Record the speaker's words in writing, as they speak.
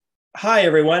Hi,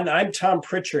 everyone. I'm Tom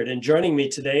Pritchard, and joining me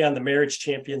today on the Marriage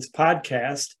Champions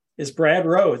podcast is Brad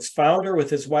Rhoads, founder with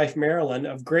his wife, Marilyn,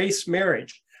 of Grace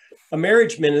Marriage, a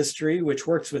marriage ministry which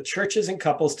works with churches and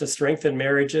couples to strengthen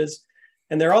marriages.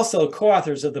 And they're also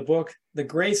co-authors of the book, The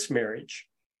Grace Marriage,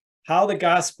 How the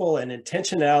Gospel and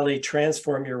Intentionality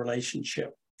Transform Your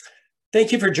Relationship.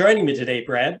 Thank you for joining me today,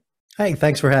 Brad. Hey,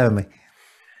 thanks for having me.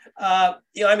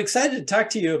 I'm excited to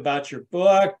talk to you about your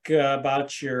book,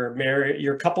 about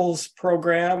your couples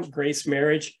program, Grace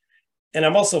Marriage. And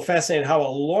I'm also fascinated how a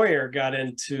lawyer got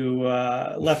into,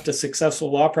 left a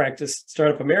successful law practice, start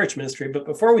up a marriage ministry. But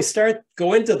before we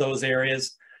go into those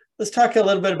areas, let's talk a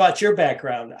little bit about your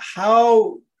background.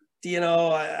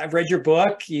 I've read your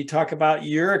book. You talk about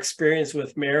your experience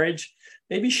with marriage.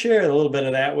 Maybe share a little bit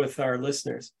of that with our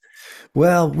listeners.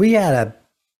 Well, we had a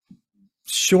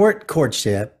short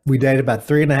courtship. We dated about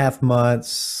 3.5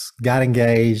 months, got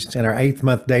engaged, and our 8th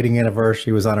month dating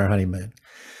anniversary was on our honeymoon.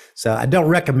 So I don't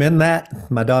recommend that.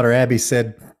 My daughter Abby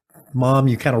said, "Mom,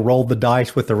 you kind of rolled the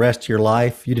dice with the rest of your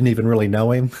life. You didn't even really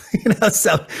know him."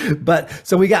 So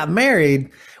we got married.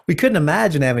 We couldn't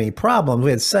imagine having any problems.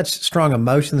 We had such strong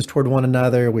emotions toward one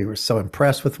another. We were so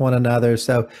impressed with one another.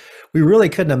 So we really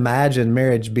couldn't imagine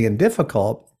marriage being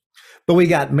difficult. But we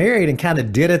got married and kind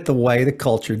of did it the way the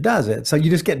culture does it. So you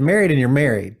just get married and you're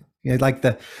married. Like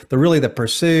the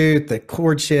pursuit, the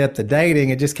courtship, the dating,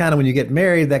 it just kind of, when you get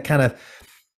married, that kind of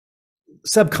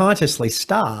subconsciously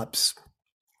stops.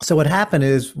 So what happened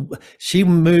is she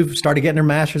started getting her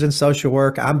master's in social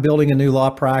work. I'm building a new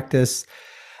law practice.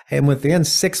 And within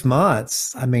 6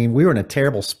 months, we were in a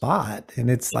terrible spot. And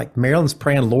it's like Marilyn's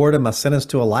praying, "Lord, am I sentenced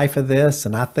to a life of this?"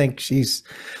 And I think she's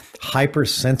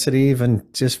hypersensitive and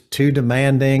just too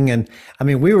demanding. And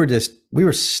we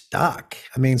were stuck.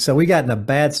 So we got in a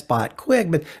bad spot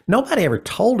quick, but nobody ever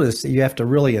told us that you have to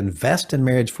really invest in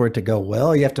marriage for it to go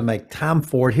well. You have to make time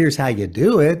for it. Here's how you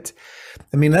do it.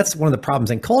 That's one of the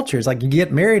problems in culture. Is like you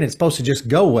get married and it's supposed to just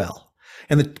go well.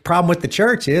 And the problem with the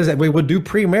church is that we would do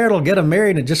premarital, get them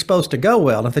married, and it's just supposed to go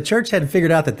well. And if the church hadn't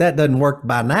figured out that that doesn't work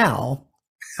by now,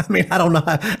 I don't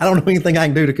know anything I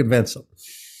can do to convince them.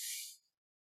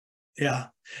 Yeah.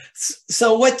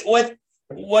 So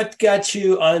what got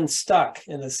you unstuck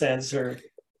in a sense, or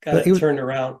got it turned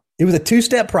around? It was a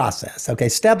 2-step process. Okay.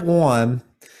 Step one,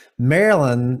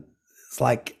 Marilyn, it's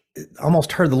like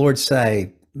almost heard the Lord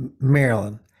say,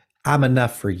 "Marilyn, I'm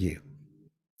enough for you."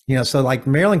 So like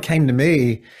Marilyn came to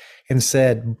me and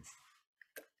said,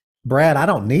 "Brad, I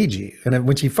don't need you." And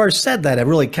when she first said that, it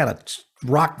really kind of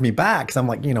rocked me back. Cause I'm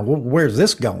like, where's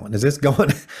this going? Is this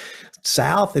going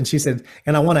south? And she said,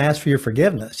 "And I want to ask for your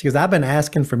forgiveness." She goes, "I've been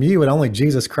asking from you what only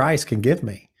Jesus Christ can give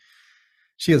me."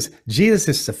 She goes, "Jesus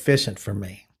is sufficient for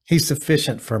me. He's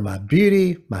sufficient for my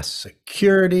beauty, my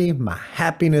security, my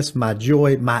happiness, my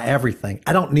joy, my everything.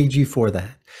 I don't need you for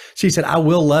that." She said, "I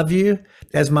will love you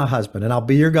as my husband and I'll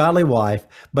be your godly wife,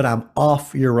 but I'm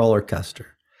off your roller coaster."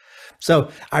 So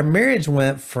our marriage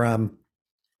went from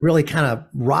really kind of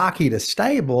rocky to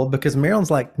stable because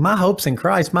Marilyn's like, "My hope's in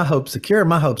Christ, my hope's secure,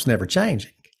 my hope's never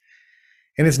changing."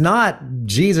 And it's not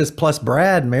Jesus plus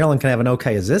Brad, Marilyn can have an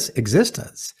okay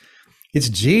existence. It's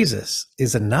Jesus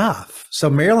is enough. So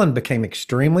Marilyn became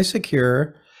extremely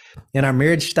secure and our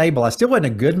marriage stable. I still wasn't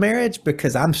a good marriage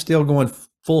because I'm still going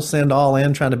full send all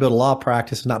in, trying to build a law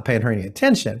practice and not paying her any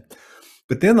attention.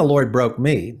 But then the Lord broke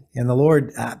me, and the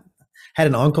Lord had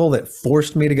an uncle that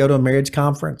forced me to go to a marriage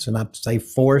conference. And I say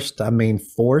forced, I mean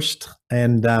forced.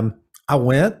 And I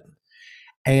went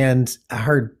and I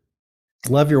heard,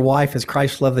 "Love your wife as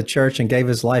Christ loved the church and gave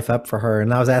his life up for her."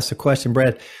 And I was asked the question,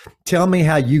 "Brad, tell me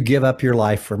how you give up your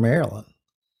life for Marilyn."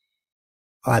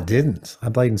 I didn't. I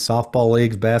played in softball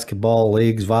leagues, basketball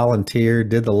leagues, volunteered,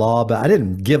 did the law, but I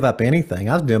didn't give up anything.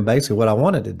 I was doing basically what I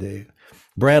wanted to do.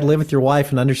 "Brad, live with your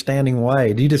wife in an understanding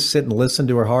way." Do you just sit and listen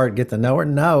to her heart, get to know her?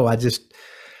 No,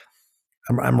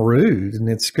 I'm rude. And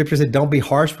the scripture said, "Don't be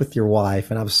harsh with your wife."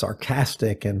 And I was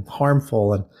sarcastic and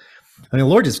harmful. And the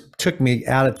Lord just took me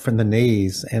out from the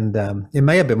knees. And it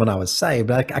may have been when I was saved,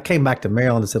 but I came back to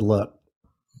Marilyn and said, "Look,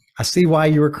 I see why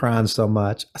you were crying so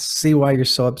much. I see why you're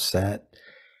so upset.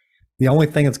 The only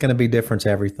thing that's going to be different is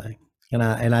everything." And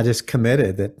I just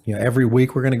committed that, every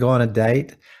week we're going to go on a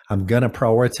date. I'm going to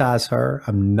prioritize her.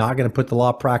 I'm not going to put the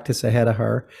law practice ahead of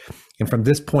her. And from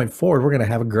this point forward, we're going to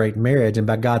have a great marriage. And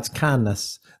by God's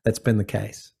kindness, that's been the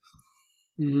case.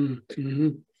 Mm-hmm.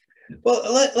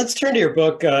 Well, let's turn to your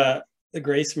book, The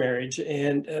Grace Marriage.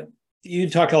 And you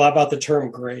talk a lot about the term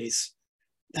grace.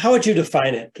 How would you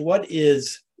define it? What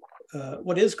is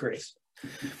grace?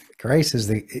 Grace is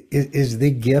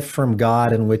the gift from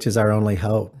God, in which is our only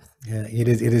hope. Yeah, it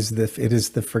is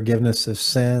the forgiveness of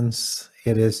sins.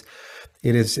 Is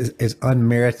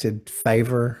unmerited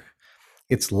favor.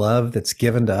 It's love that's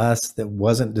given to us that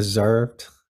wasn't deserved.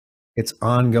 It's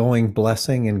ongoing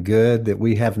blessing and good that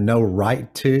we have no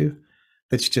right to,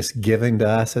 that's just giving to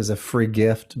us as a free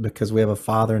gift because we have a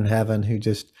Father in heaven who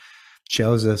just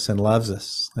chose us and loves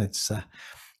us.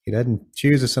 He doesn't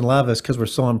choose us and love us because we're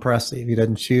so impressive. He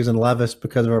doesn't choose and love us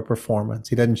because of our performance.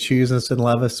 He doesn't choose us and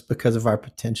love us because of our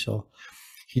potential.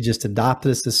 He just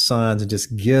adopted us as sons and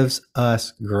just gives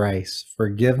us grace,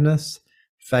 forgiveness,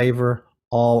 favor,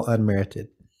 all unmerited.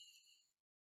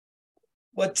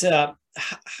 What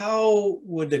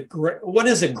what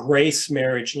does a grace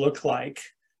marriage look like,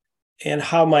 and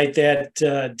how might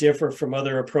that differ from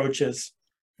other approaches,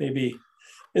 maybe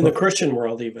in the Christian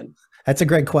world even? That's a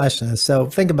great question. So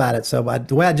think about it. So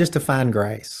the way I just define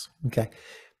grace, okay,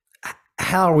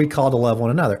 how are we called to love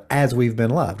one another as we've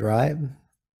been loved, right?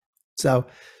 So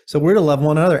we're to love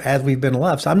one another as we've been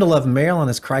loved. So I'm to love Marilyn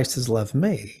as Christ has loved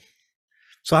me.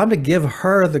 So I'm to give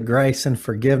her the grace and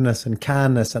forgiveness and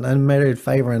kindness and unmerited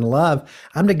favor and love.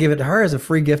 I'm to give it to her as a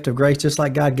free gift of grace, just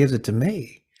like God gives it to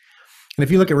me. And if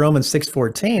you look at Romans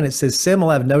 6:14, it says, sin will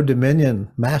have no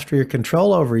dominion, mastery, or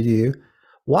control over you.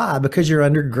 Why? Because you're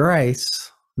under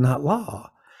grace, not law.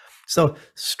 So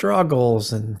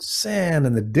struggles and sin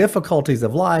and the difficulties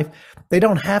of life, they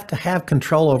don't have to have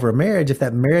control over a marriage if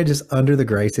that marriage is under the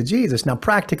grace of Jesus. Now,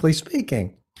 practically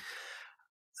speaking,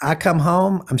 I come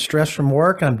home, I'm stressed from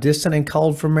work, and I'm distant and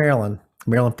cold from Marilyn.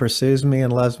 Marilyn pursues me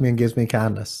and loves me and gives me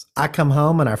kindness. I come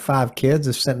home and our 5 kids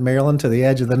have sent Marilyn to the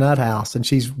edge of the nut house, and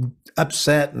she's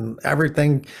upset and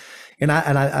everything. And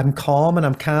I'm calm and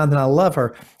I'm kind and I love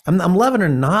her. I'm loving her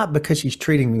not because she's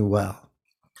treating me well.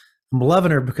 I'm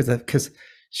loving her because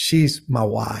she's my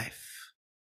wife.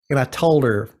 And I told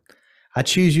her, I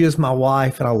choose you as my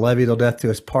wife and I'll love you till death do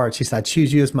us part. She said, I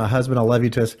choose you as my husband. I'll love you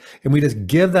to us. And we just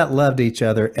give that love to each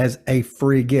other as a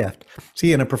free gift.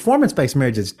 See, in a performance-based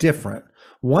marriage, it's different.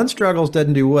 One struggles,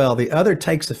 doesn't do well. The other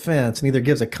takes offense and either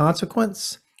gives a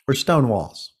consequence or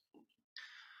stonewalls.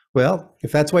 Well,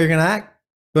 if that's the way you're going to act,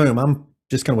 boom, I'm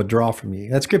just going to withdraw from you.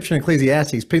 That scripture in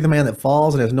Ecclesiastes, pity the man that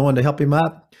falls and has no one to help him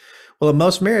up. Well, in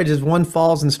most marriages, one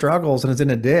falls and struggles and is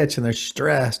in a ditch and they're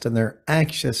stressed and they're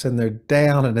anxious and they're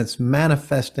down and it's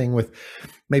manifesting with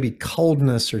maybe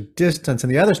coldness or distance,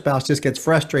 and the other spouse just gets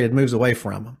frustrated, moves away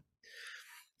from them.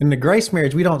 In the grace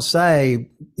marriage, we don't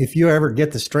say, if you ever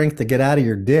get the strength to get out of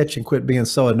your ditch and quit being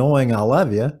so annoying, I'll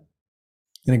love you.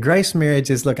 In a grace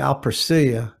marriage is, look, I'll pursue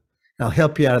you and I'll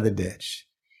help you out of the ditch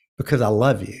because I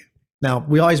love you. Now,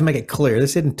 we always make it clear,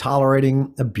 this isn't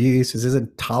tolerating abuse. This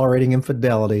isn't tolerating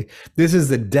infidelity. This is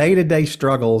the day-to-day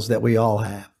struggles that we all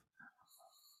have.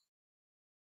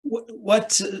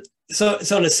 So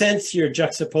in a sense, you're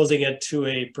juxtaposing it to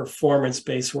a performance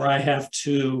base where I have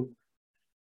to,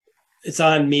 it's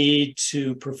on me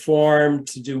to perform,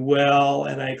 to do well,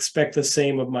 and I expect the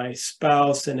same of my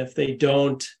spouse. And if they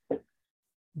don't,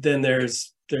 then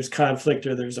there's conflict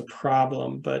or there's a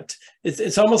problem. But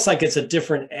it's almost like it's a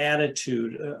different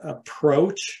attitude,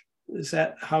 approach. Is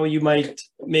that how you might,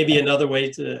 maybe another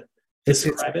way to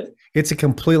describe it? It's a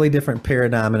completely different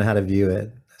paradigm in how to view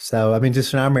it. So, I mean,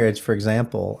 just in our marriage, for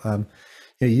example,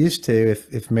 you used to,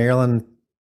 if Marilyn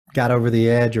got over the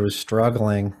edge or was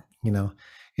struggling,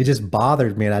 it just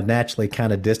bothered me and I'd naturally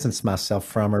kind of distance myself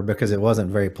from her because it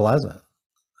wasn't very pleasant.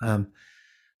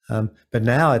 But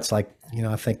now it's like,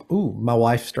 I think, ooh, my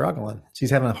wife's struggling. She's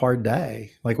having a hard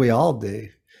day, like we all do.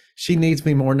 She needs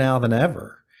me more now than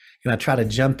ever. And I try to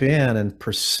jump in and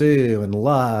pursue and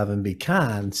love and be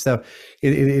kind. So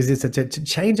it's a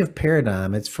change of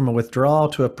paradigm. It's from a withdrawal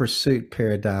to a pursuit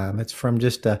paradigm. It's from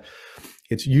just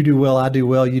it's you do well, I do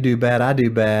well, you do bad, I do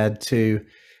bad, to,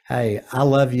 hey, I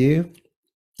love you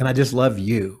and I just love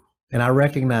you. And I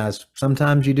recognize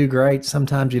sometimes you do great,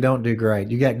 sometimes you don't do great.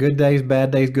 You got good days,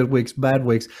 good weeks, bad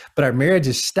weeks. But our marriage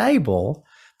is stable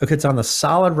because it's on the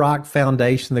solid rock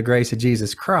foundation, the grace of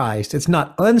Jesus Christ. It's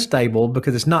not unstable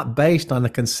because it's not based on the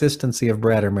consistency of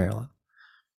Brad or Marilyn.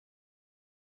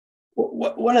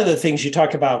 One of the things you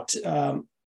talk about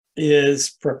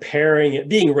is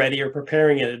being ready or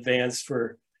preparing in advance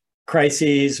for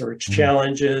crises or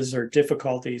challenges or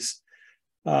difficulties.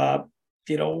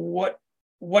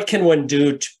 What can one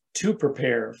do to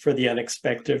prepare for the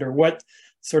unexpected, or what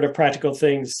sort of practical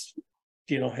things,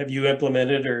 have you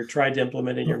implemented or tried to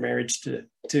implement in your marriage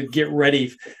to get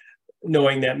ready,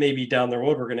 knowing that maybe down the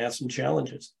road we're going to have some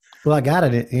challenges? Well, I got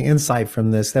an insight from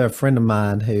this. There's a friend of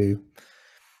mine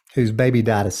whose baby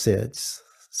died of SIDS.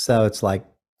 So it's like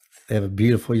they have a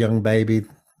beautiful young baby.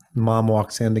 Mom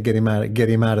walks in to get him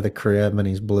out of the crib and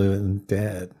he's blue and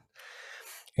dead.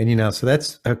 And so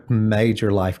that's a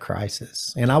major life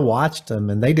crisis. And I watched them,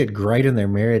 and they did great in their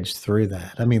marriage through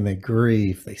that. I mean, they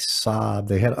grieved, they sobbed,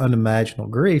 they had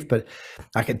unimaginable grief, but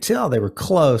I could tell they were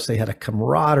close. They had a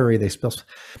camaraderie.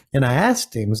 And I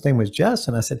asked him, his name was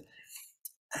Justin. I said,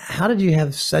 how did you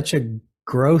have such a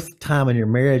growth time in your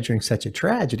marriage during such a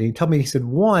tragedy? He told me, he said,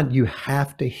 one, you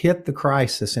have to hit the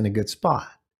crisis in a good spot.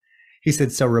 He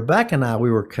said, so Rebecca and I, we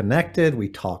were connected. We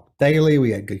talked daily. We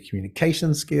had good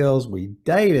communication skills. We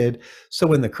dated. So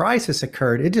when the crisis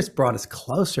occurred, it just brought us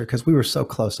closer because we were so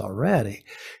close already.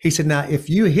 He said, now, if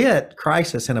you hit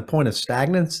crisis in a point of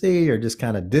stagnancy or just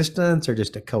kind of distance or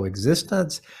just a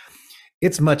coexistence,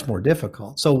 it's much more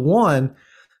difficult. So one,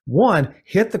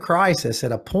 hit the crisis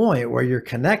at a point where you're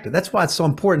connected. That's why it's so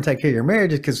important to take care of your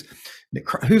marriage, because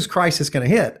whose crisis going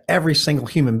to hit? Every single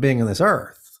human being on this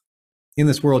earth. In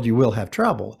this world, you will have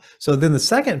trouble. So then the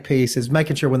second piece is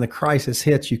making sure when the crisis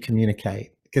hits, you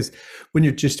communicate. Because when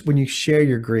you share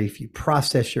your grief, you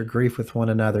process your grief with one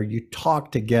another, you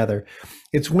talk together.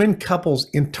 It's when couples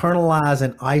internalize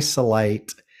and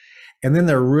isolate, and then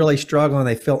they're really struggling,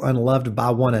 they feel unloved by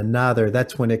one another.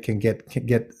 That's when it can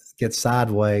get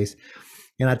sideways.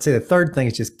 And I'd say the third thing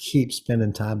is just keep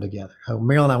spending time together.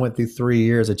 Marilyn and I went through 3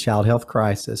 years of child health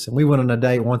crisis, and we went on a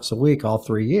date once a week all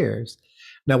 3 years.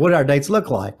 Now, what did our dates look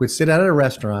like? We'd sit out at a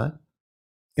restaurant,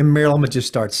 and Marilyn would just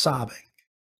start sobbing.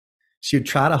 She would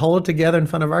try to hold it together in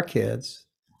front of our kids.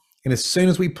 And as soon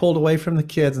as we pulled away from the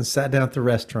kids and sat down at the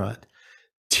restaurant,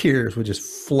 tears would just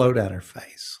float out her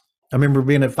face. I remember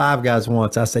being at Five Guys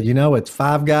once. I said, it's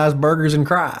Five Guys, burgers, and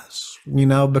cries,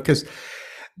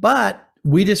 but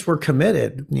we just were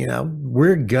committed.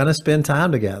 We're going to spend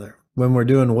time together. When we're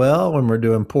doing well, when we're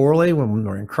doing poorly, when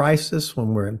we're in crisis,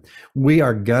 we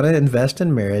are going to invest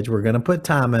in marriage. We're going to put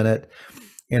time in it.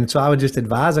 And so I would just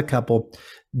advise a couple,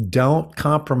 don't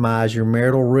compromise your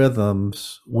marital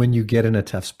rhythms when you get in a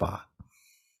tough spot.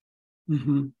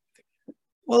 Mm-hmm.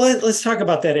 Well, let's talk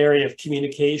about that area of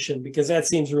communication, because that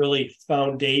seems really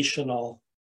foundational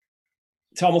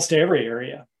to almost every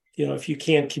area. If you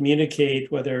can't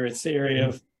communicate, whether it's the area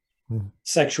of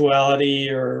sexuality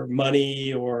or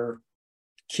money or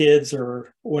kids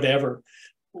or whatever,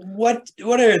 what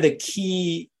are the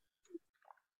key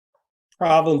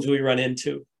problems we run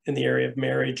into in the area of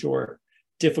marriage or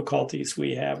difficulties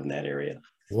we have in that area?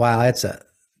 Wow,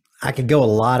 I could go a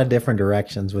lot of different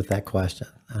directions with that question.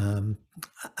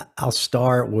 I'll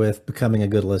start with becoming a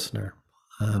good listener.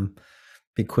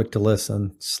 Be quick to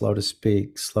listen, slow to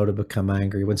speak, slow to become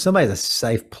angry. When somebody's a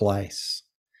safe place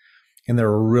and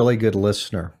they're a really good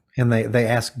listener and they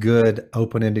ask good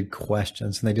open-ended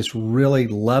questions and they just really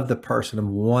love the person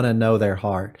and want to know their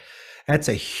heart, that's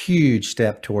a huge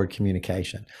step toward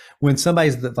communication. When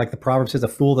somebody's like the proverb says, a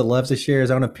fool that loves to share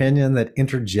his own opinion, that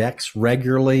interjects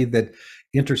regularly, that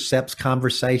intercepts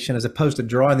conversation as opposed to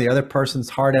drawing the other person's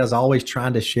heart out, is always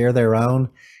trying to share their own,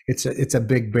 it's a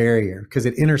big barrier because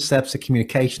it intercepts the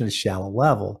communication at a shallow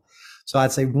level. So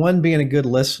I'd say one, being a good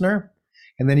listener,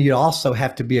 and then you also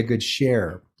have to be a good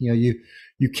sharer.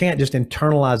 You can't just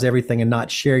internalize everything and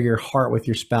not share your heart with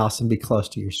your spouse and be close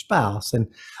to your spouse. And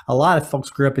a lot of folks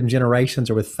grew up in generations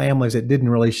or with families that didn't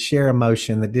really share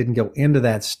emotion, that didn't go into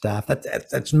that stuff.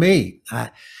 That's me.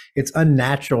 It's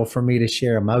unnatural for me to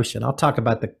share emotion. I'll talk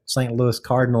about the St. Louis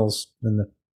Cardinals and the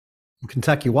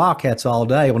Kentucky Wildcats all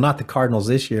day. Well, not the Cardinals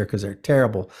this year because they're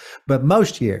terrible, but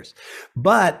most years.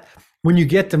 But when you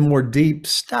get to more deep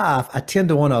stuff, I tend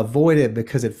to want to avoid it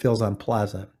because it feels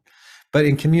unpleasant. But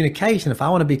in communication, if I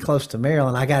want to be close to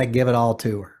Marilyn, I got to give it all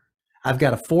to her. I've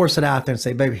got to force it out there and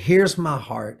say, baby, here's my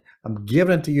heart. I'm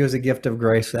giving it to you as a gift of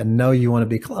grace. I know you want to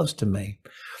be close to me.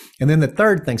 And then the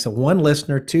third thing, so one,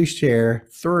 listener, two, share,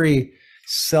 three,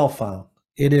 cell phone.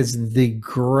 It is the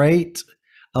great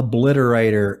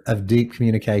obliterator of deep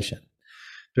communication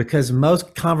because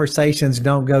most conversations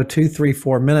don't go 2, 3,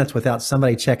 4 minutes without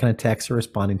somebody checking a text or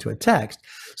responding to a text.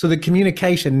 So the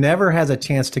communication never has a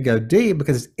chance to go deep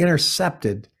because it's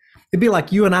intercepted. It'd be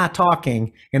like you and I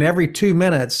talking, and every 2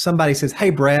 minutes, somebody says, hey,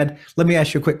 Brad, let me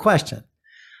ask you a quick question.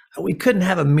 We couldn't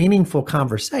have a meaningful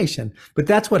conversation, but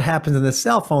that's what happens in the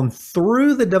cell phone.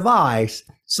 Through the device,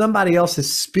 somebody else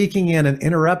is speaking in and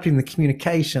interrupting the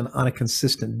communication on a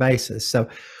consistent basis. So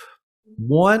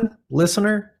one,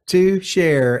 listener, two,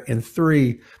 share, and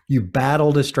three, you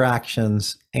battle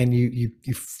distractions and you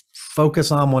focus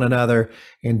on one another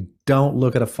and don't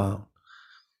look at a phone.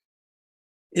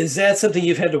 Is that something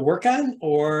you've had to work on,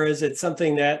 or is it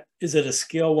a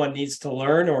skill one needs to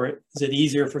learn, or is it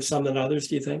easier for some than others,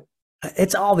 do you think?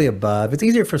 It's all the above. It's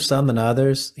easier for some than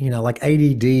others. Like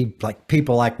ADD, like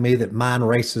people like me that mind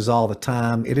races all the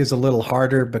time. It is a little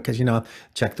harder because,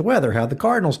 check the weather, how the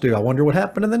Cardinals do. I wonder what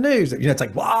happened in the news. It's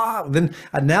like, wow. Then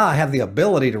now I have the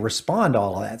ability to respond to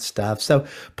all of that stuff. So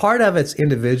part of it's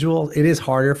individual. It is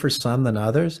harder for some than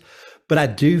others. But I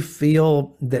do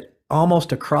feel that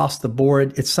almost across the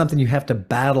board, it's something you have to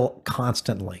battle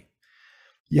constantly.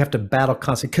 You have to battle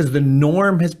constantly because the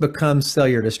norm has become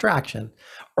cellular distraction.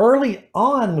 Early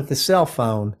on with the cell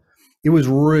phone, it was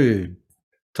rude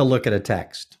to look at a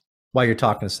text while you're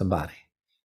talking to somebody.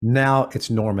 Now it's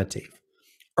normative.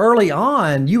 Early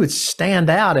on, you would stand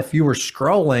out if you were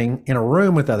scrolling in a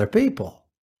room with other people.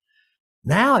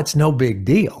 Now it's no big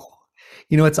deal.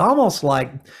 It's almost like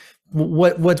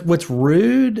what's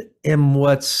rude and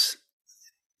what's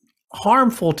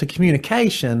harmful to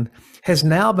communication has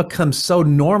now become so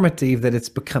normative that it's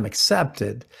become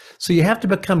accepted. So you have to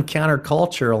become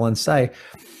countercultural and say,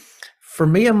 for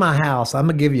me in my house, I'm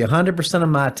going to give you 100% of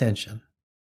my attention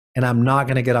and I'm not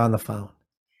going to get on the phone.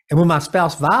 And when my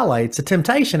spouse violates, the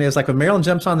temptation is like when Marilyn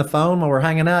jumps on the phone while we're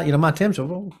hanging out, my temptation,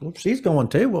 well, she's going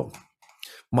too. Well,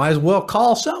 might as well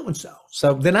call so-and-so.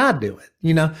 So then I do it.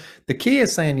 The key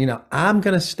is saying, I'm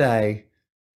going to stay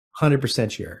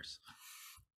 100% yours.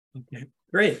 Okay,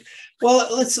 great.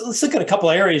 Well, let's look at a couple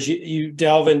of areas you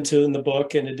delve into in the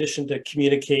book, in addition to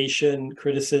communication,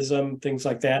 criticism, things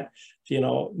like that.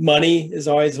 Money is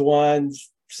always one,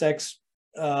 sex,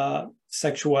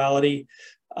 sexuality.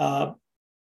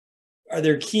 Are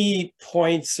there key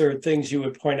points or things you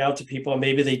would point out to people?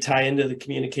 Maybe they tie into the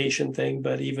communication thing,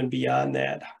 but even beyond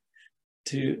that,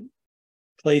 to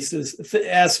places,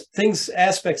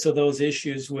 aspects of those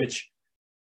issues, which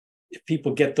if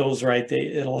people get those right,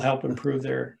 it'll help improve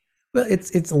their. Well,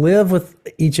 it's live with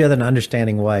each other in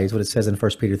understanding ways, what it says in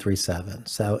 1 Peter 3:7.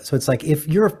 So it's like if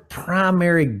your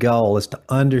primary goal is to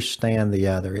understand the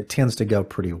other, it tends to go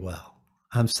pretty well.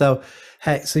 So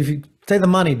if you say the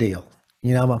money deal,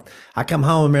 I come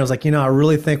home and Mary's like, I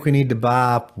really think we need to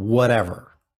buy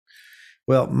whatever.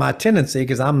 Well, my tendency,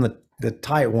 because I'm the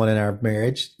tight one in our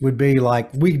marriage, would be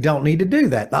like, we don't need to do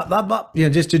that.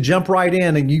 Just to jump right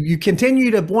in and you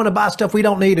continue to want to buy stuff we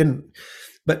don't need.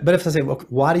 But if I say, well,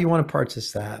 why do you want to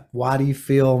purchase that? Why do you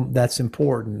feel that's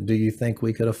important? Do you think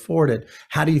we could afford it?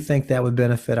 How do you think that would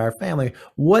benefit our family?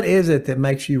 What is it that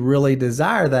makes you really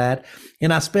desire that?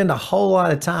 And I spend a whole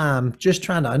lot of time just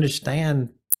trying to understand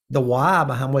the why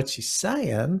behind what she's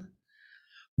saying.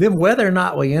 Then whether or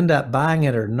not we end up buying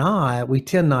it or not, we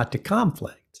tend not to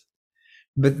conflict.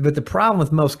 But the problem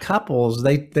with most couples,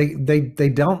 they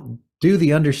don't do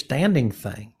the understanding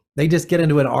thing. They just get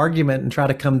into an argument and try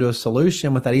to come to a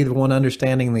solution without either one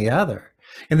understanding the other.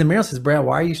 And then Meryl says, Brad,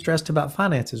 why are you stressed about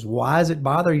finances? Why does it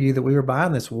bother you that we were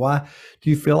buying this? Why do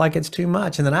you feel like it's too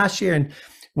much? And then I share, and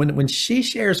when she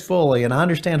shares fully and I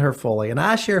understand her fully, and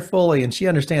I share fully and she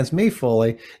understands me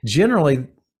fully, generally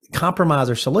compromise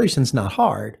or solution's not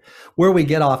hard. Where we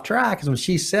get off track is when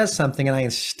she says something and I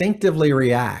instinctively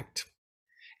react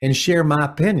and share my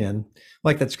opinion.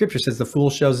 Like that scripture says, the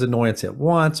fool shows his annoyance at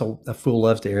once. A fool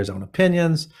loves to air his own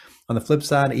opinions. On the flip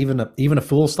side, even a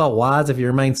fool's thought wise if you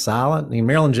remain silent. I mean,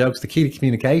 Marilyn jokes the key to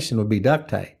communication would be duct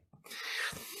tape.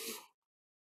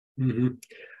 Mm-hmm.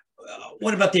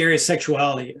 What about the area of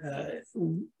sexuality?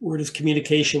 Where does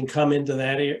communication come into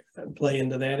that, play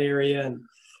into that area? And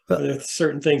are there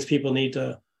certain things people need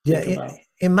to think about?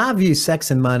 In my view, sex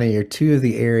and money are two of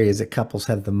the areas that couples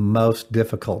have the most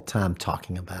difficult time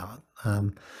talking about.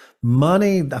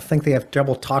 Money, I think they have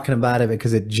trouble talking about it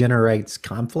because it generates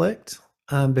conflict,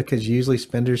 because usually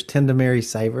spenders tend to marry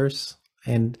savers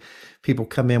and people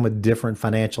come in with different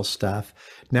financial stuff.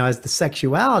 Now, as the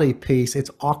sexuality piece, it's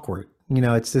awkward.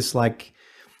 It's just like,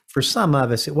 for some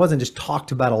of us, it wasn't just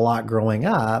talked about a lot growing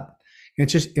up.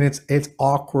 It's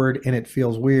awkward and it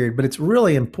feels weird, but it's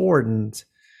really important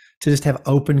to just have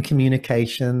open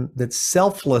communication that's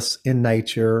selfless in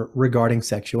nature regarding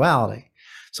sexuality.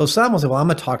 So some will say, well, I'm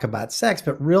going to talk about sex,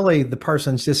 but really the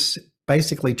person's just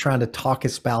basically trying to talk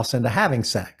his spouse into having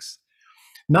sex,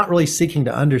 not really seeking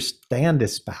to understand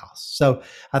his spouse. So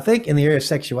I think in the area of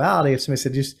sexuality, if somebody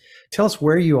said, just tell us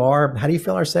where you are, how do you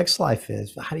feel our sex life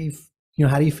is? How do you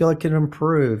feel it can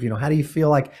improve? How do you feel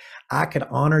like I could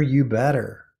honor you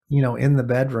better, in the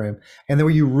bedroom? And then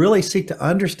where you really seek to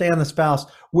understand the spouse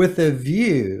with a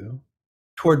view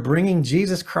toward bringing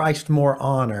Jesus Christ more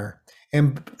honor,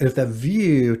 and with a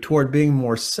view toward being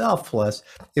more selfless.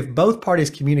 If both parties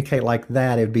communicate like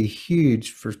that, it'd be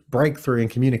huge for breakthrough in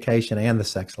communication and the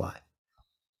sex life.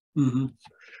 Mm-hmm.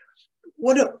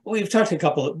 We've talked in a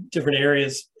couple of different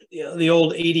areas, the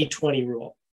old 80-20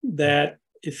 rule, that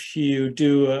if you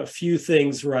do a few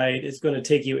things right, it's going to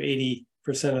take you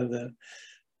 80%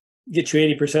 get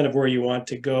you 80% of where you want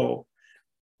to go.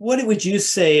 What would you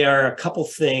say are a couple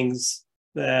things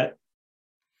that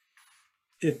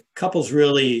if couples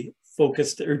really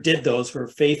focused or did those, were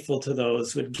faithful to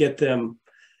those, would get them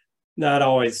not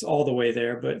always all the way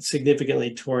there, but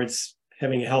significantly towards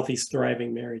having a healthy,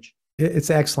 thriving marriage? It's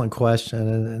an excellent question.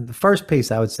 And the first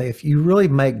piece I would say, if you really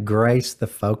make grace the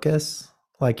focus,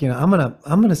 like,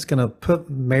 I'm just gonna put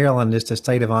Marilyn in just a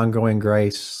state of ongoing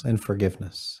grace and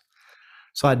forgiveness.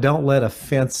 So I don't let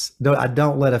offense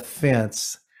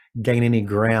gain any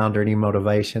ground or any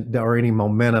motivation or any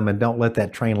momentum, and don't let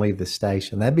that train leave the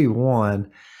station. That'd be one.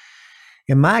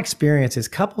 In my experience, is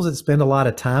couples that spend a lot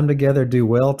of time together do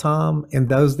well, Tom, and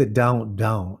those that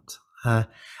don't. I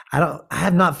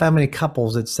have not found many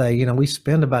couples that say, we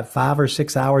spend about 5 or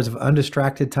 6 hours of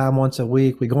undistracted time once a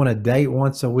week. We go on a date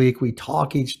once a week. We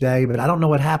talk each day, but I don't know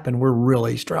what happened. We're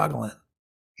really struggling.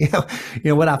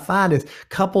 What I find is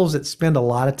couples that spend a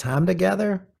lot of time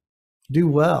together do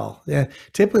well. Yeah.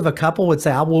 Typically, if a couple would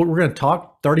say, we're going to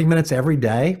talk 30 minutes every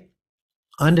day,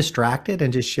 undistracted,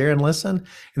 and just share and listen.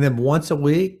 And then once a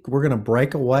week, we're going to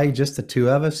break away, just the two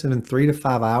of us, and in 3 to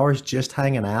 5 hours, just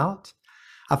hanging out.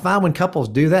 I find when couples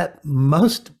do that,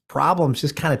 most problems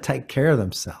just kind of take care of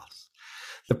themselves.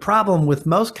 The problem with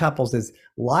most couples is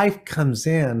life comes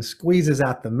in, squeezes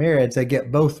out the marriage. They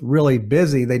get both really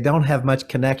busy. They don't have much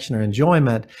connection or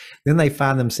enjoyment. Then they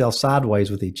find themselves sideways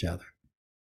with each other.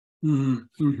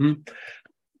 Mm-hmm.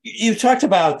 You talked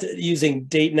about using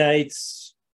date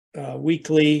nights,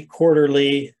 weekly,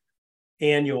 quarterly,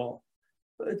 annual.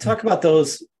 Talk about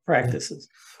those practices.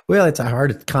 Well, I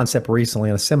heard a concept recently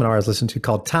in a seminar I was listening to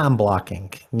called time blocking.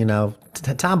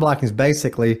 Time blocking is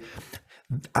basically,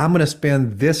 I'm going to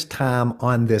spend this time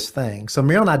on this thing. So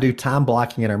Meryl and I do time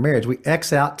blocking in our marriage. We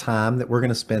X out time that we're going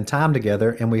to spend time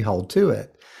together, and we hold to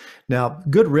it. Now,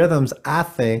 good rhythms, I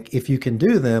think, if you can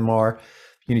do them, are,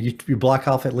 you block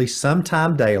off at least some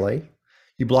time daily.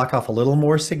 You block off a little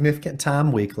more significant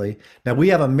time weekly. Now, we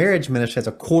have a marriage ministry that's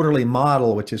a quarterly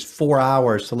model, which is 4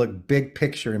 hours to look big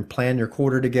picture and plan your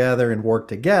quarter together and work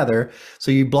together.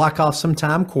 So you block off some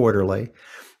time quarterly.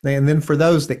 And then for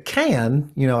those that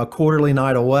can, a quarterly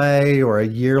night away or a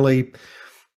yearly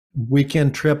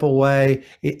weekend trip away,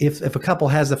 if a couple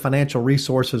has the financial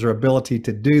resources or ability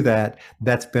to do that,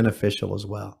 that's beneficial as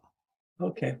well.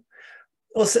 Okay.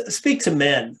 Well, speak to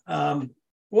men.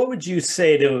 What would you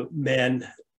say to men,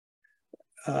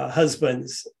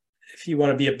 husbands, if you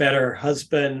want to be a better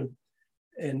husband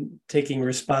and taking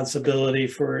responsibility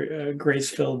for a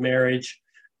grace-filled marriage?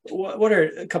 What are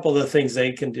a couple of the things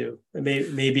they can do?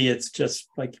 Maybe it's just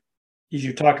like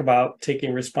you talk about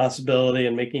taking responsibility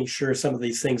and making sure some of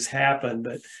these things happen,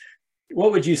 but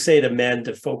what would you say to men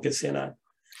to focus in on?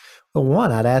 Well,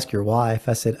 one, I'd ask your wife,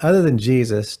 I said, other than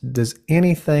Jesus, does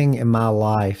anything in my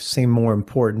life seem more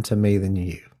important to me than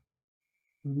you?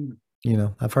 Mm-hmm.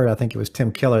 I've heard, I think it was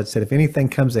Tim Keller that said, if anything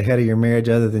comes ahead of your marriage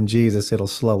other than Jesus, it'll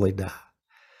slowly die.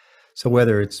 So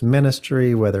whether it's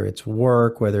ministry, whether it's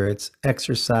work, whether it's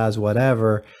exercise,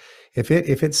 whatever, if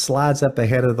it slides up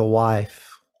ahead of the wife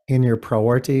in your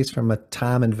priorities from a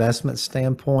time investment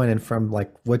standpoint and from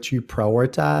like what you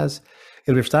prioritize,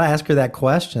 if we start to ask her that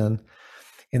question,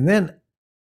 and then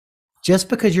just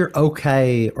because you're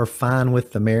okay or fine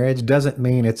with the marriage doesn't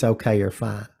mean it's okay or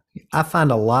fine. I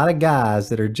find a lot of guys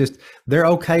that are they're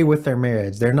okay with their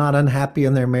marriage. They're not unhappy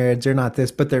in their marriage. They're not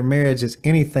this, but their marriage is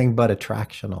anything but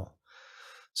attractional.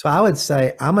 So I would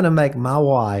say, I'm going to make my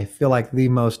wife feel like the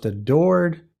most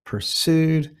adored,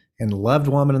 pursued, and loved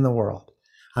woman in the world.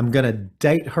 I'm going to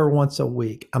date her once a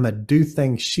week. I'm going to do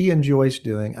things she enjoys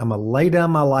doing. I'm going to lay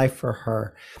down my life for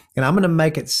her. And I'm going to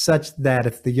make it such that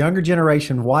if the younger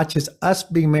generation watches us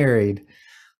be married,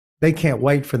 they can't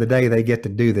wait for the day they get to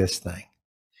do this thing.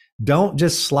 Don't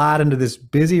just slide into this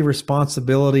busy,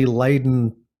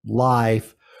 responsibility-laden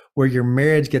life where your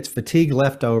marriage gets fatigue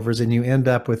leftovers and you end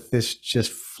up with this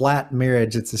just flat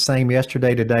marriage. It's the same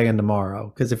yesterday, today, and tomorrow.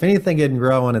 Because if anything isn't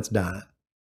growing, it's dying.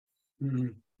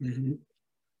 Mm-hmm.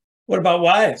 What about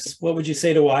wives? What would you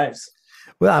say to wives?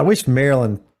 Well, I wish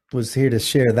Marilyn was here to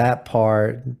share that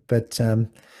part. But,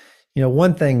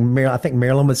 one thing I think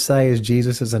Marilyn would say is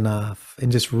Jesus is enough,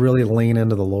 and just really lean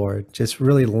into the Lord. Just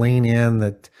really lean in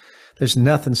that there's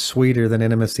nothing sweeter than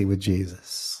intimacy with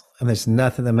Jesus. And there's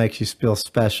nothing that makes you feel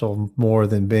special more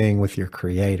than being with your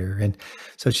Creator. And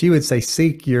so she would say,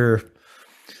 seek your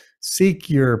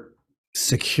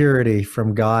security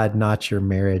from God, not your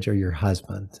marriage or your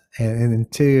husband.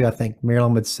 And two, I think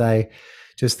Marilyn would say,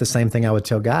 just the same thing I would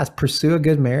tell guys: pursue a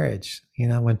good marriage.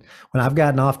 When I've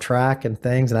gotten off track and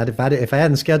things, and if I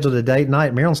hadn't scheduled a date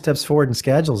night, Marilyn steps forward and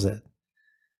schedules it.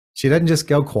 She doesn't just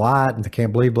go quiet and I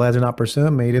can't believe Brad's not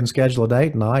pursuing me. He didn't schedule a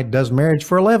date night, does marriage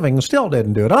for a living, and still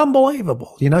didn't do it.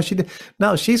 Unbelievable. She did.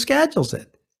 No, she schedules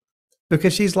it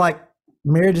because she's like,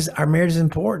 our marriage is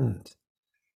important.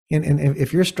 And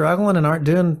if you're struggling and aren't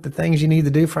doing the things you need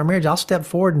to do for our marriage, I'll step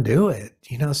forward and do it.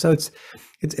 So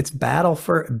it's battle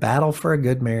for a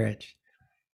good marriage.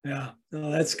 Yeah,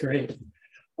 no, that's great.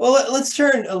 Well, let's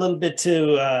turn a little bit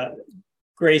to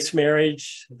Grace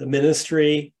Marriage, the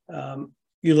ministry.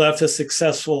 You left a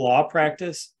successful law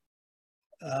practice.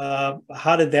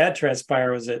 How did that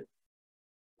transpire? Was it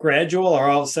gradual, or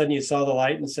all of a sudden you saw the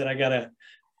light and said, I got to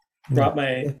drop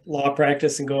my law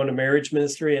practice and go into marriage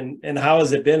ministry? And how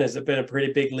has it been? Has it been a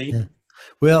pretty big leap? Yeah.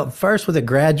 Well, first, was it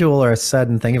gradual or a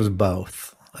sudden thing? It was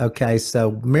both. Okay,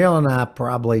 so Marilyn and I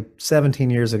probably 17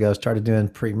 years ago started doing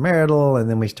premarital, and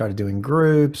then we started doing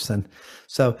groups. And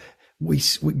so we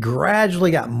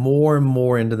gradually got more and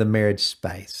more into the marriage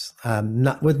space,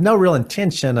 with no real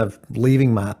intention of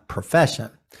leaving my profession.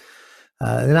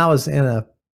 Then I was in a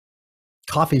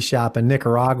coffee shop in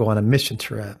Nicaragua on a mission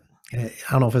trip. I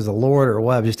don't know if it was the Lord or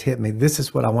what, just hit me. This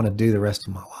is what I want to do the rest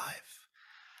of my life.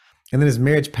 And then as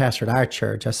marriage pastor at our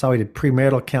church, I saw we did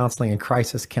premarital counseling and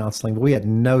crisis counseling, but we had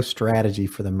no strategy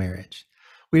for the marriage.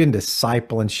 We didn't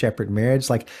disciple and shepherd marriage.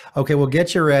 Like, okay, we'll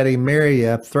get you ready, marry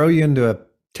you, throw you into a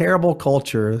terrible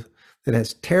culture that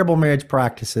has terrible marriage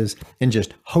practices, and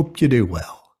just hope you do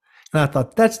well. And I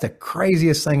thought, that's the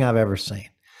craziest thing I've ever seen.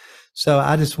 So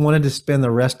I just wanted to spend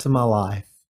the rest of my life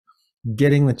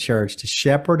getting the church to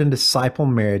shepherd and disciple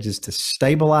marriages, to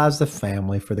stabilize the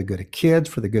family for the good of kids,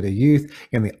 for the good of youth,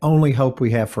 and the only hope we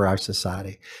have for our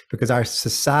society, because our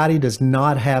society does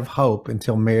not have hope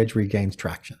until marriage regains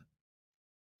traction.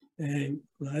 Hey,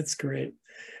 well, that's great.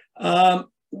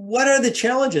 What are the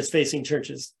challenges facing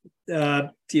churches?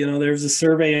 There's a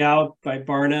survey out by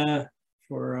Barna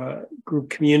for group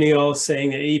Communio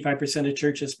saying that 85% of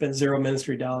churches spend zero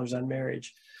ministry dollars on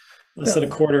marriage. Less than a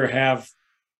quarter have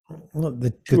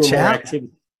activity.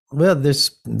 Well,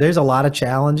 there's a lot of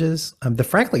challenges. The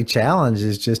frankly challenge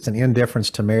is just an indifference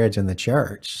to marriage in the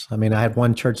church. I mean, I had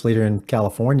one church leader in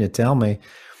California tell me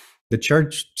the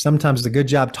church sometimes does a good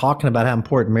job talking about how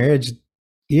important marriage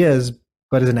is,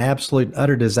 but is an absolute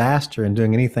utter disaster in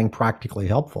doing anything practically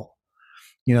helpful.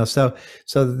 So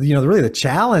really the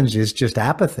challenge is just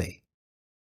apathy.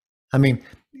 I mean,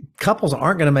 couples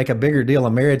aren't going to make a bigger deal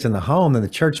of marriage in the home than the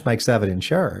church makes of it in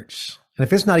church. And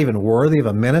if it's not even worthy of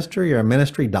a ministry or a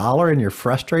ministry dollar, and you're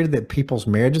frustrated that people's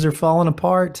marriages are falling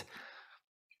apart,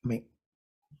 I mean,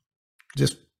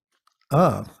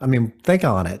 think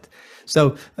on it.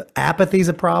 So apathy is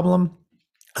a problem.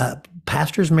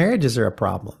 Pastors' marriages are a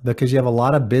problem because you have a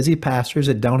lot of busy pastors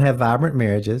that don't have vibrant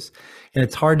marriages, and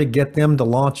it's hard to get them to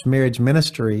launch marriage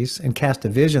ministries and cast a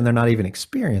vision they're not even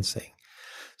experiencing.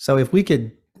 So if we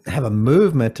could have a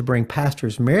movement to bring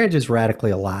pastors' marriages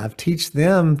radically alive, teach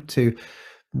them to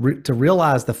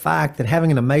realize the fact that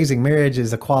having an amazing marriage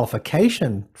is a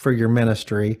qualification for your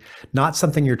ministry, not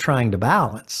something you're trying to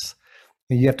balance.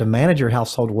 You have to manage your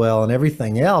household well and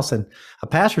everything else. And a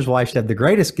pastor's wife should have the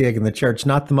greatest gig in the church,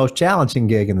 not the most challenging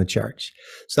gig in the church.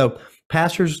 So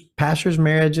pastors'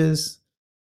 marriages,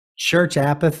 church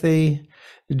apathy,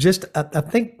 I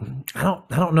think, I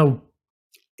don't know.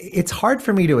 It's hard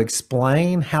for me to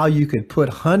explain how you could put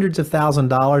hundreds of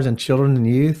 $1,000s in children and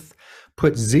youth,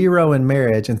 put zero in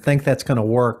marriage, and think that's going to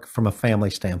work from a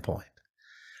family standpoint.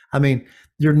 I mean,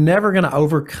 you're never going to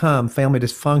overcome family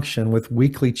dysfunction with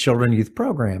weekly children and youth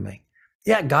programming.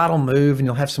 Yeah, God will move and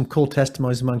you'll have some cool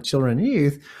testimonies among children and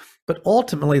youth, but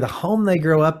ultimately the home they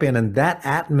grow up in and that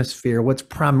atmosphere, what's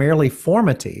primarily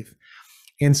formative.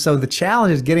 And so the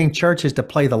challenge is getting churches to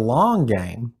play the long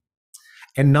game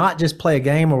and not just play a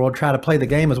game where we'll try to play the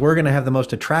game as we're going to have the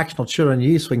most attractional children and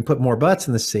youth so we can put more butts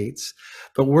in the seats,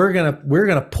 but we're going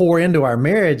to pour into our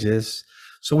marriages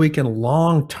so we can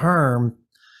long-term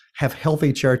have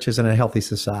healthy churches and a healthy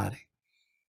society.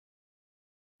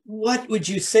 What would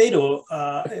you say to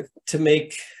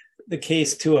make the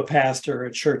case to a pastor or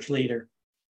a church leader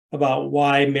about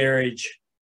why marriage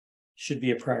should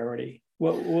be a priority?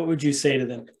 What would you say to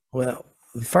them? Well,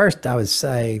 first, I would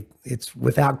say it's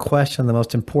without question the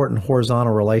most important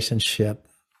horizontal relationship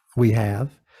we have.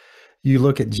 You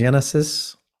look at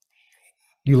Genesis,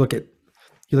 you look at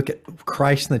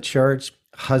Christ in the church,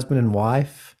 husband and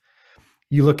wife.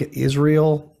 You look at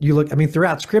Israel,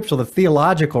 throughout scripture, the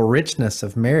theological richness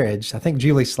of marriage. I think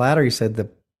Julie Slattery said the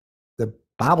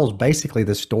Bible's basically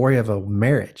the story of a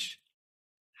marriage.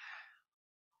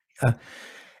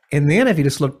 And then if you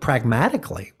just look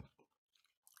pragmatically,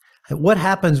 what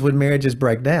happens when marriages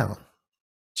break down?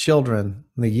 Children,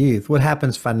 the youth, what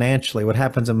happens financially? What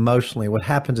happens emotionally? What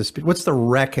happens? What's the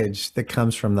wreckage that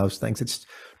comes from those things? It's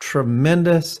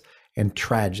tremendous and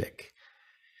tragic.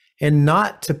 And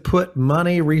not to put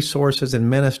money, resources, and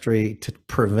ministry to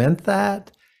prevent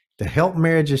that, to help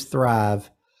marriages thrive,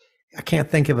 I can't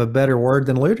think of a better word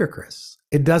than ludicrous.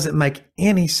 It doesn't make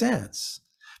any sense.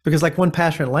 Because like one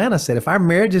pastor in Atlanta said, if our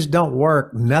marriages don't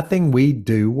work, nothing we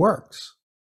do works.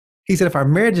 He said, if our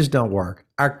marriages don't work,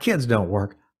 our kids don't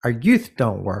work, our youth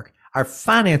don't work, our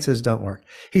finances don't work.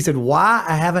 He said, why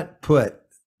I haven't put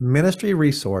ministry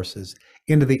resources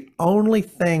into the only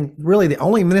thing, really the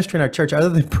only ministry in our church other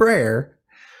than prayer,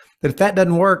 that if that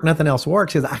doesn't work, nothing else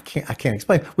works. He said, I can't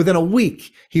explain. Within a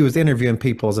week, he was interviewing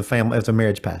people as a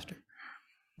marriage pastor.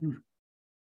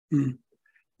 Mm-hmm.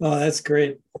 Oh, that's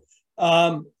great.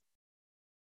 I'm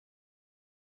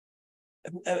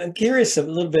curious a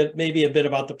little bit, maybe a bit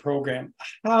about the program.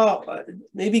 How,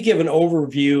 maybe give an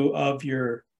overview of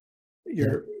your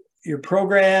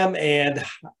program and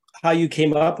how you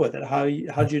came up with it.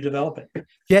 How'd you develop it?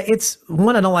 Yeah, it's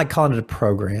one, I don't like calling it a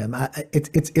program.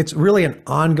 It's really an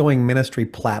ongoing ministry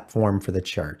platform for the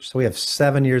church. So we have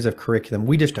 7 years of curriculum.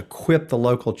 We just equip the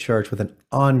local church with an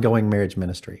ongoing marriage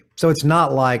ministry. So it's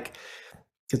not like,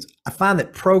 because I find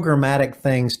that programmatic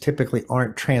things typically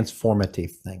aren't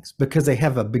transformative things because they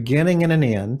have a beginning and an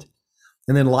end,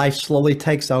 and then life slowly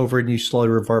takes over and you slowly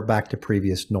revert back to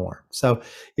previous norm. So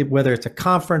whether it's a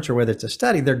conference or whether it's a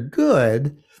study, they're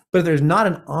good, but if there's not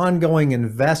an ongoing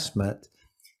investment,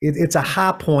 it's a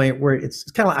high point where it's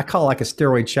kind of, I call it like a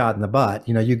steroid shot in the butt.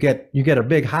 You know, you get a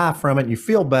big high from it, you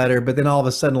feel better, but then all of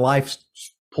a sudden life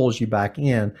pulls you back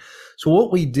in. So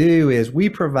what we do is we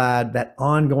provide that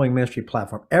ongoing ministry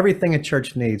platform, everything a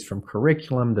church needs, from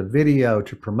curriculum to video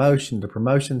to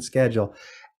promotion schedule,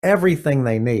 everything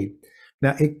they need.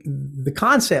 Now, the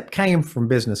concept came from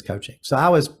business coaching. So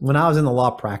when I was in the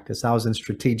law practice, I was in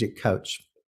strategic coach,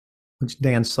 which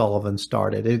Dan Sullivan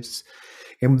started.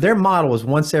 And their model was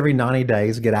once every 90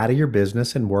 days, get out of your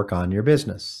business and work on your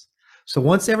business. So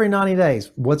once every 90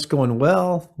 days, what's going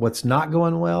well, what's not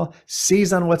going well,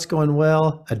 seize on what's going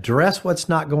well, address what's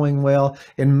not going well,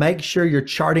 and make sure you're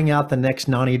charting out the next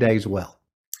 90 days well.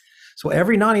 So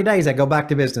every 90 days, I go back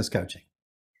to business coaching.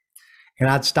 And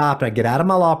I'd stop and I'd get out of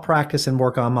my law practice and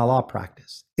work on my law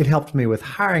practice. It helped me with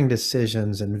hiring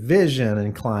decisions and vision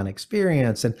and client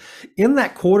experience. And in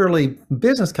that quarterly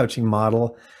business coaching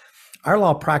model, our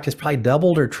law practice probably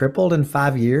doubled or tripled in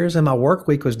 5 years, and my work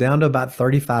week was down to about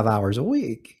 35 hours a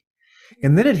week.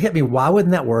 And then it hit me, why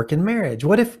wouldn't that work in marriage?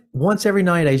 What if once every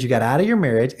 90 days you got out of your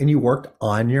marriage and you worked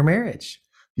on your marriage?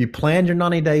 You planned your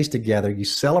 90 days together. You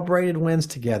celebrated wins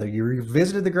together. You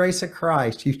revisited the grace of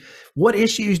Christ. What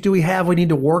issues do we have we need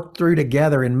to work through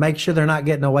together and make sure they're not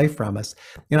getting away from us?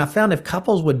 And I found if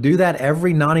couples would do that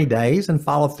every 90 days and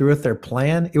follow through with their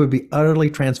plan, it would be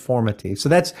utterly transformative. So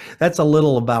that's a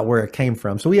little about where it came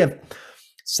from. So we have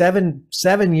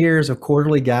seven years of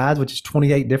quarterly guides, which is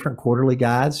 28 different quarterly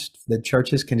guides that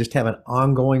churches can just have an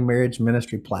ongoing marriage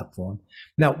ministry platform.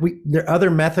 Now, there are other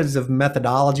methods of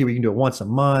methodology. We can do it once a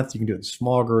month. You can do it in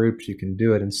small groups. You can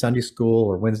do it in Sunday school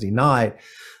or Wednesday night.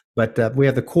 But we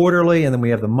have the quarterly, and then we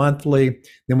have the monthly.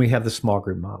 Then we have the small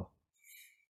group model.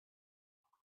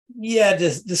 Yeah,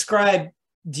 describe.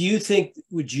 Do you think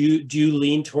do you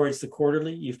lean towards the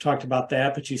quarterly? You've talked about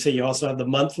that, but you say you also have the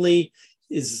monthly.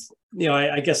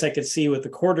 I guess I could see with the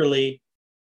quarterly,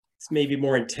 it's maybe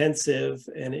more intensive,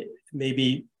 and it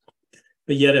maybe.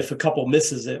 But yet if a couple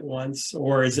misses it once,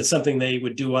 or is it something they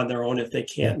would do on their own if they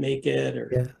can't make it?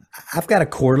 Or I've got a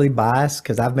quarterly bias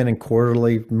because I've been in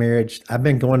quarterly marriage. I've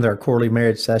been going to our quarterly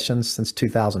marriage sessions since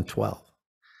 2012.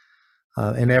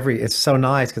 And it's so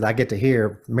nice because I get to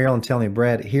hear Marilyn tell me,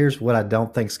 Brad, here's what I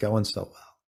don't think's going so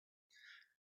well.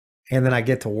 And then I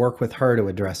get to work with her to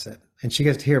address it. And she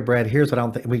gets to hear, Brad, here's what I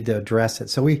don't think we need to address it.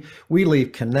 So we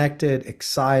leave connected,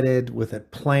 excited, with a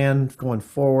plan going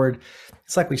forward.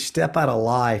 It's like we step out of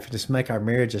life and just make our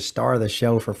marriage a star of the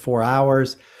show for 4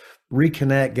 hours,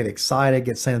 reconnect, get excited,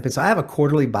 get something. So I have a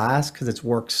quarterly bias because it's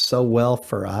worked so well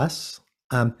for us.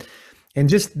 And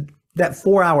just that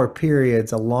 4 hour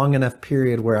period's a long enough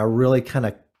period where I really kind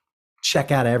of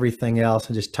check out everything else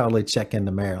and just totally check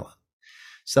into Marilyn.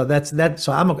 So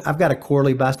so I've got a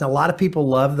quarterly bias. Now, a lot of people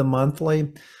love the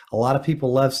monthly. A lot of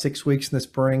people love 6 weeks in the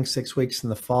spring, 6 weeks in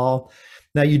the fall.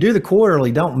 Now, you do the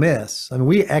quarterly, don't miss. I mean,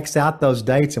 we X out those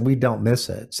dates and we don't miss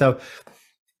it. So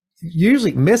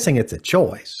usually missing it's a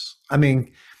choice. I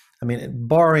mean,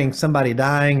 barring somebody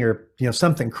dying or,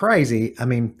 something crazy, I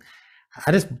mean,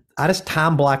 I just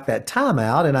time block that time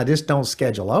out and I just don't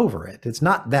schedule over it. It's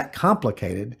not that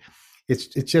complicated. It's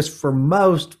just for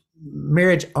most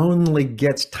marriage only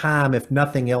gets time if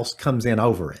nothing else comes in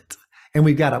over it. And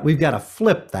we've got to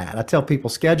flip that. I tell people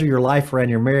schedule your life around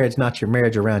your marriage, not your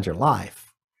marriage around your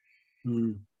life.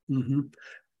 Mm-hmm.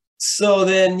 So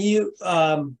then you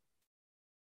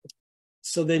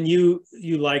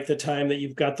like the time that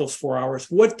you've got those 4 hours.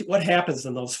 What happens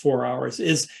in those 4 hours?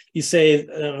 Is you say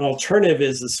an alternative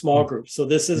is a small group. So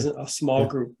this isn't a small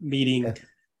group meeting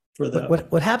for the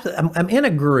what happens. I'm in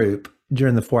a group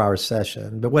during the 4 hour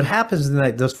session, but what happens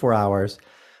in those 4 hours,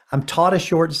 I'm taught a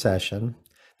short session.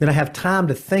 Then I have time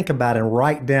to think about and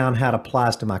write down how it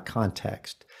applies to my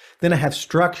context. Then I have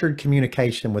structured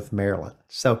communication with Marilyn.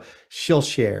 So she'll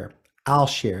share, I'll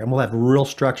share, and we'll have real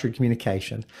structured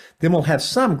communication. Then we'll have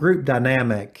some group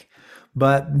dynamic,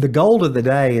 but the goal of the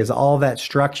day is all that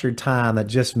structured time that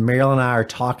just Marilyn and I are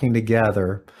talking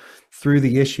together through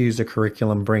the issues the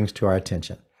curriculum brings to our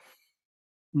attention.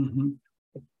 Mm-hmm.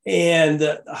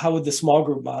 And how would the small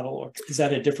group model work? Is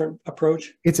that a different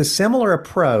approach? It's a similar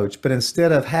approach, but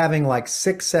instead of having like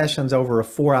 6 sessions over a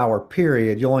 4 hour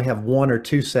period, you only have 1 or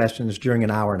 2 sessions during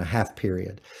an hour and a half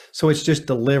period. So it's just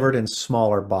delivered in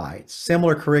smaller bites.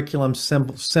 Similar curriculum,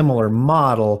 similar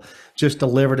model, just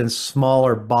delivered in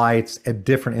smaller bites at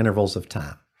different intervals of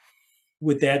time.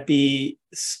 Would that be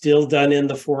still done in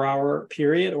the 4 hour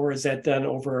period, or is that done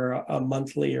over a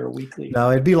monthly or weekly? No,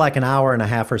 it'd be like an hour and a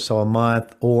half or so a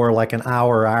month, or like an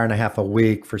hour and a half a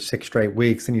week for 6 straight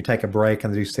weeks. And you take a break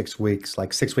and do 6 weeks,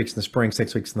 like 6 weeks in the spring,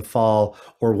 6 weeks in the fall,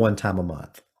 or 1 time a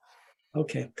month.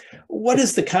 Okay. What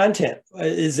is the content?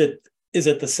 Is it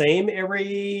the same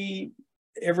every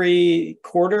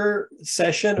quarter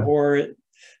session, or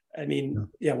I mean,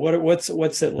 yeah, what's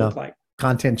it look like?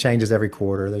 Content changes every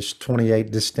quarter. There's 28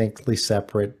 distinctly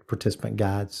separate participant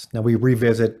guides. Now we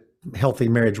revisit healthy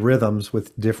marriage rhythms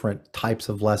with different types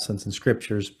of lessons and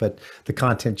scriptures, but the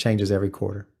content changes every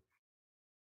quarter.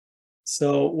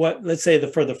 So let's say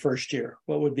for the first year,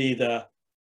 what would be the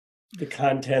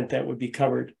content that would be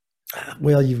covered?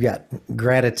 Well, you've got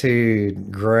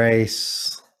gratitude,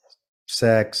 grace,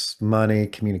 sex, money,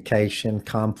 communication,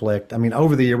 conflict. I mean,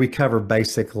 over the year, we cover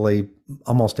basically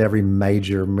almost every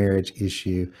major marriage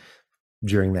issue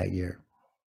during that year.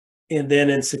 And then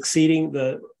in succeeding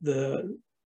the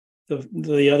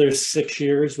other 6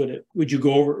 years, would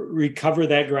you recover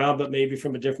that ground, but maybe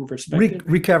from a different perspective?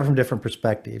 Recover from different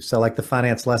perspectives. So like the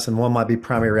finance lesson, one might be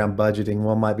primarily around budgeting,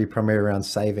 one might be primarily around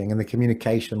saving. And the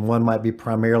communication, one might be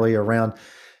primarily around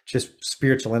just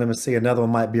spiritual intimacy. Another one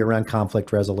might be around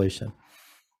conflict resolution.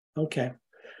 Okay.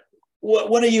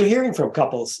 What are you hearing from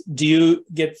couples? Do you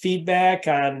get feedback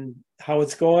on how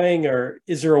it's going, or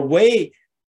is there a way?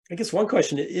 I guess one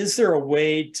question is there a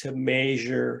way to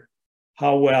measure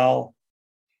how well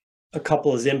a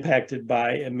couple is impacted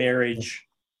by a marriage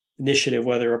initiative,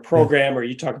 whether a program or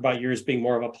you talk about yours being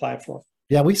more of a platform?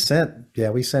 Yeah, we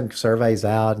sent surveys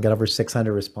out and got over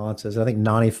 600 responses. I think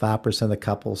 95% of the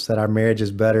couples said our marriage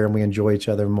is better and we enjoy each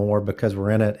other more because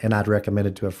we're in it, and I'd recommend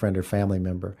it to a friend or family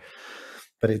member.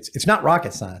 But it's not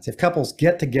rocket science. If couples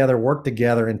get together, work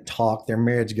together, and talk, their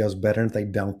marriage goes better. And if they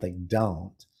don't, they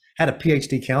don't. I had a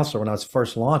PhD counselor when I was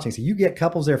first launching. He said, you get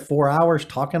couples there 4 hours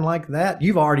talking like that,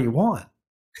 you've already won.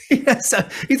 So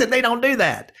he said they don't do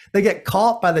that. They get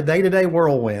caught by the day-to-day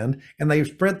whirlwind and they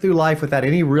sprint through life without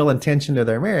any real intention to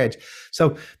their marriage.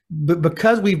 So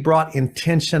because we've brought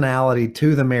intentionality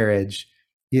to the marriage,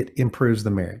 it improves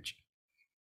the marriage.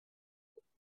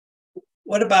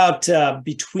 What about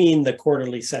between the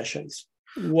quarterly sessions?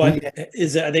 Are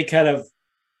they kind of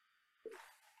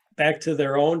back to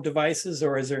their own devices,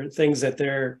 or is there things that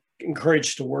they're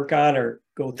encouraged to work on or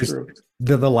go through?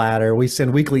 The latter. We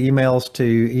send weekly emails to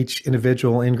each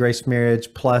individual in Grace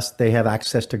Marriage, plus they have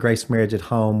access to Grace Marriage at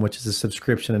Home, which is a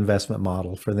subscription investment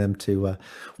model for them to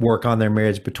work on their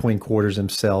marriage between quarters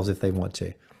themselves if they want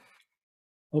to.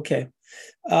 Okay.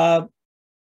 Well,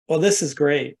 this is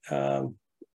great.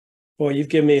 Well, you've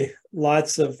given me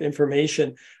lots of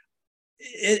information.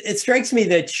 It strikes me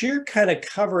that you're kind of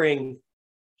covering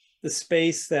the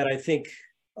space that I think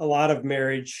a lot of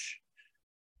marriage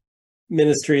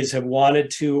ministries have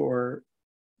wanted to, or,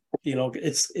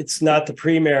 it's not the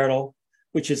premarital,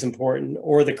 which is important,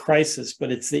 or the crisis,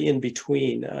 but it's the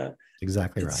in-between.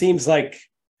 Exactly right. It seems like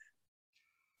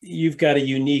you've got a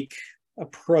unique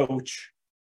approach.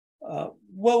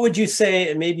 What would you say,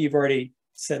 and maybe you've already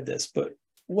said this, but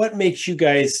what makes you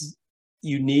guys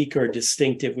unique or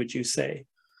distinctive, would you say,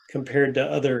 compared to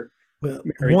other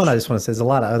marriage? One, I just want to say there's a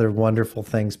lot of other wonderful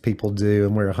things people do,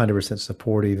 and we're 100%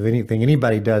 supportive of anything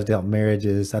anybody does to help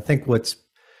marriages. I think what's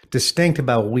distinct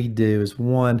about what we do is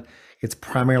one, it's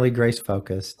primarily grace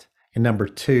focused. And number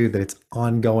two, that it's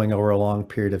ongoing over a long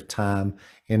period of time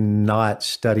and not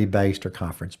study based or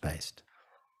conference based.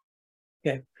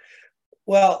 Okay.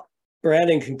 Well, Brad,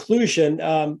 in conclusion,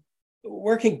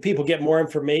 where can people get more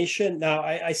information? Now,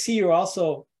 I see you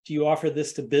also, do you offer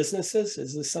this to businesses?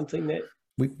 Is this something that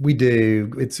we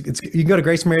do. It's you can go to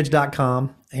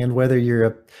gracemarriage.com, and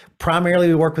whether primarily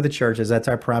we work with the churches, that's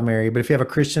our primary. But if you have a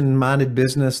Christian minded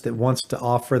business that wants to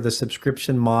offer the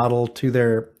subscription model to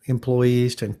their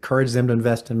employees to encourage them to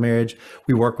invest in marriage,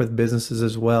 we work with businesses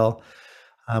as well.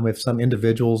 We have some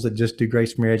individuals that just do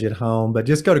Grace Marriage at home, but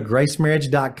just go to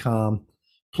gracemarriage.com.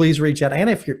 Please reach out. And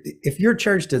if your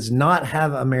church does not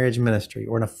have a marriage ministry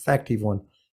or an effective one,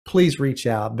 please reach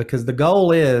out, because the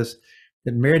goal is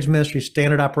that marriage ministry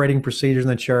standard operating procedures in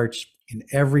the church, in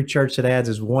every church that adds,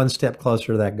 is one step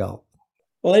closer to that goal.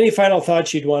 Well, any final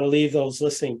thoughts you'd want to leave those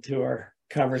listening to our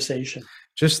conversation?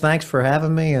 Just thanks for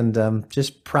having me, and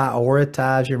just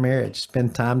prioritize your marriage.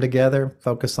 Spend time together,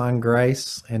 focus on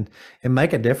grace, and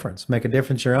make a difference. Make a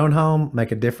difference in your own home,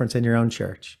 make a difference in your own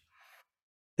church.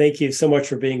 Thank you so much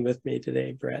for being with me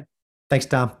today, Brad. Thanks,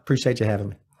 Tom. Appreciate you having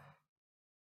me.